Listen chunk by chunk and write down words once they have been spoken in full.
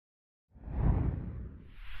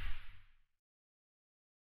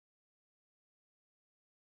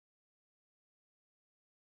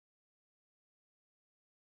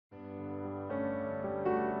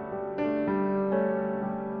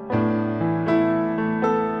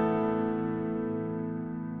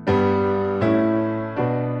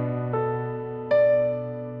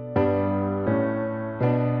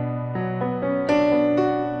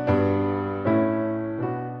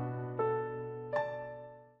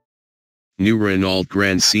New Renault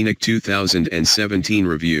Grand Scenic 2017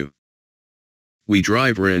 review. We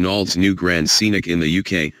drive Renault's new Grand Scenic in the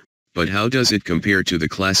UK, but how does it compare to the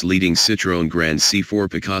class-leading Citroën Grand C4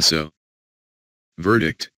 Picasso?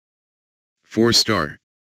 Verdict: 4-star.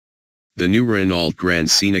 The new Renault Grand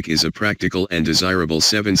Scenic is a practical and desirable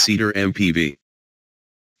 7-seater MPV.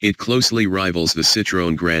 It closely rivals the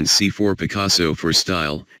Citroën Grand C4 Picasso for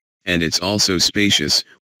style, and it's also spacious,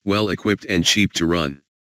 well-equipped and cheap to run.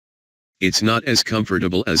 It's not as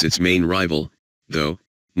comfortable as its main rival, though,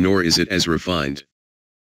 nor is it as refined.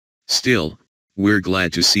 Still, we're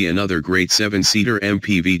glad to see another great 7-seater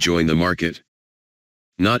MPV join the market.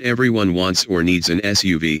 Not everyone wants or needs an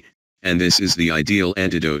SUV, and this is the ideal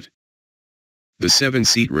antidote. The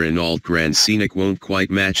 7-seat Renault Grand Scenic won't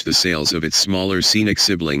quite match the sales of its smaller Scenic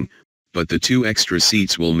sibling, but the 2 extra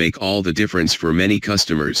seats will make all the difference for many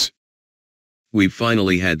customers. We've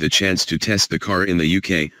finally had the chance to test the car in the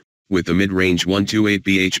UK, with the mid-range 128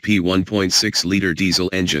 bhp 1.6-litre diesel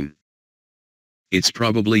engine. It's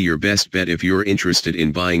probably your best bet if you're interested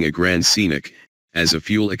in buying a Grand Scenic, as a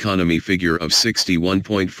fuel economy figure of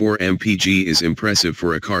 61.4 mpg is impressive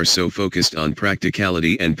for a car so focused on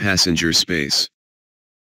practicality and passenger space.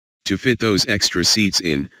 To fit those extra seats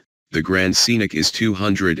in, the Grand Scenic is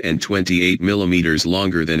 228 mm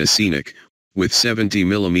longer than a Scenic, with 70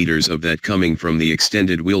 mm of that coming from the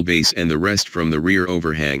extended wheelbase and the rest from the rear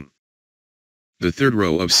overhang. The third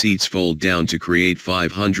row of seats fold down to create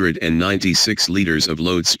 596 liters of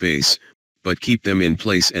load space, but keep them in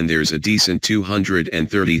place and there's a decent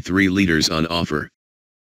 233 liters on offer.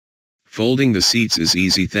 Folding the seats is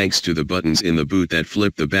easy thanks to the buttons in the boot that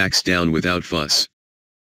flip the backs down without fuss.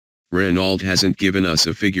 Renault hasn't given us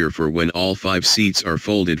a figure for when all 5 seats are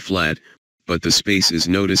folded flat, but the space is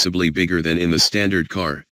noticeably bigger than in the standard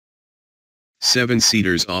car.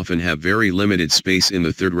 7-seaters often have very limited space in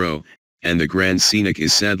the third row, and the Grand Scenic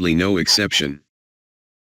is sadly no exception.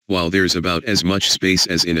 While there's about as much space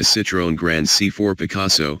as in a Citroën Grand C4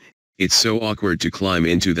 Picasso, it's so awkward to climb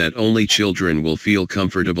into that only children will feel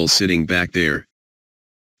comfortable sitting back there.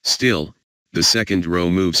 Still, the second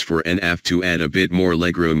row moves fore and aft to add a bit more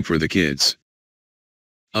legroom for the kids.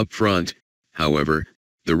 Up front, however,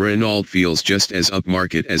 the Renault feels just as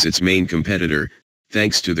upmarket as its main competitor,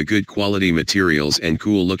 thanks to the good quality materials and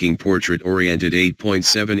cool-looking portrait-oriented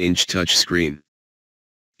 8.7-inch touchscreen.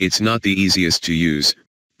 It's not the easiest to use,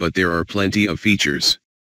 but there are plenty of features.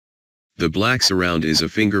 The black surround is a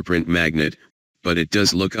fingerprint magnet, but it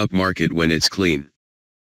does look upmarket when it's clean.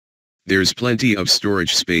 There's plenty of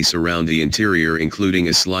storage space around the interior, including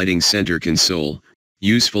a sliding center console,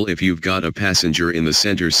 useful if you've got a passenger in the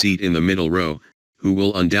center seat in the middle row, who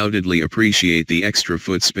will undoubtedly appreciate the extra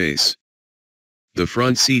foot space. The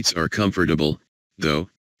front seats are comfortable, though,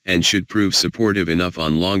 and should prove supportive enough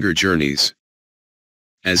on longer journeys.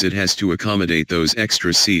 As it has to accommodate those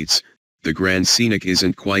extra seats, the Grand Scenic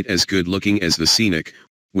isn't quite as good looking as the Scenic,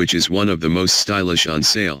 which is one of the most stylish on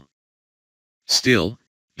sale. Still,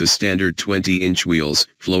 the standard 20-inch wheels,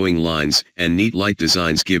 flowing lines, and neat light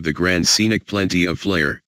designs give the Grand Scenic plenty of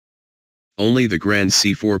flair. Only the Grand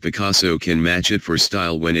C4 Picasso can match it for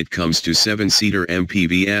style when it comes to 7-seater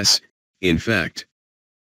MPVs. In fact,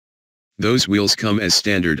 those wheels come as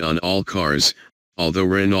standard on all cars, although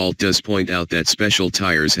Renault does point out that special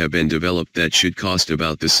tires have been developed that should cost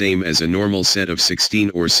about the same as a normal set of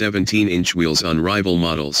 16 or 17-inch wheels on rival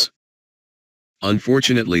models.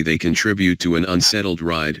 Unfortunately, they contribute to an unsettled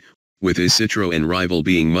ride, with a Citroën rival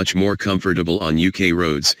being much more comfortable on UK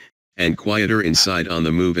roads, and quieter inside on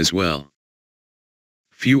the move as well.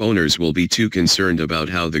 Few owners will be too concerned about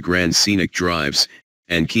how the Grand Scenic drives,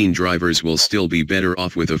 and keen drivers will still be better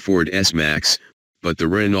off with a Ford S-Max, but the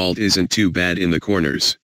Renault isn't too bad in the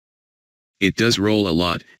corners. It does roll a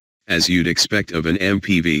lot, as you'd expect of an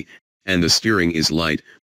MPV, and the steering is light,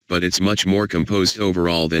 but it's much more composed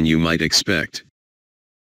overall than you might expect.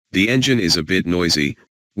 The engine is a bit noisy,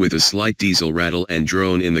 with a slight diesel rattle and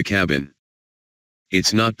drone in the cabin.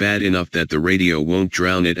 It's not bad enough that the radio won't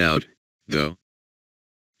drown it out, though.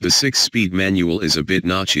 The 6-speed manual is a bit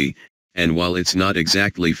notchy, and while it's not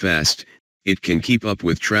exactly fast, it can keep up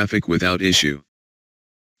with traffic without issue.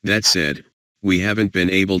 That said, we haven't been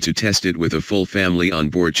able to test it with a full family on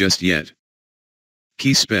board just yet.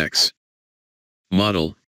 Key specs.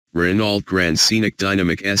 Model: Renault Grand Scenic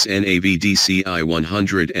Dynamic SNAV DCI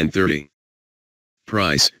 130.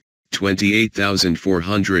 Price: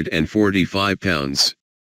 £28,445.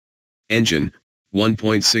 Engine: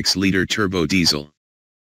 1.6-litre turbo diesel.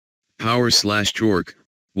 Power/torque: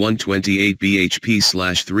 128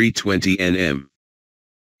 bhp/320 Nm.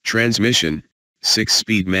 Transmission: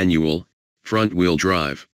 6-speed manual, front-wheel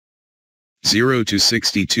drive. 0 to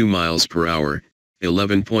 62 miles per hour,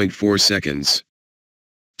 11.4 seconds.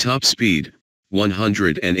 Top speed,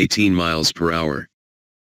 118 miles per hour.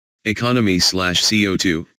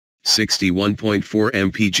 Economy/CO2, 61.4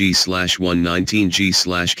 mpg/119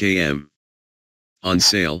 g/km. On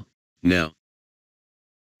sale, now.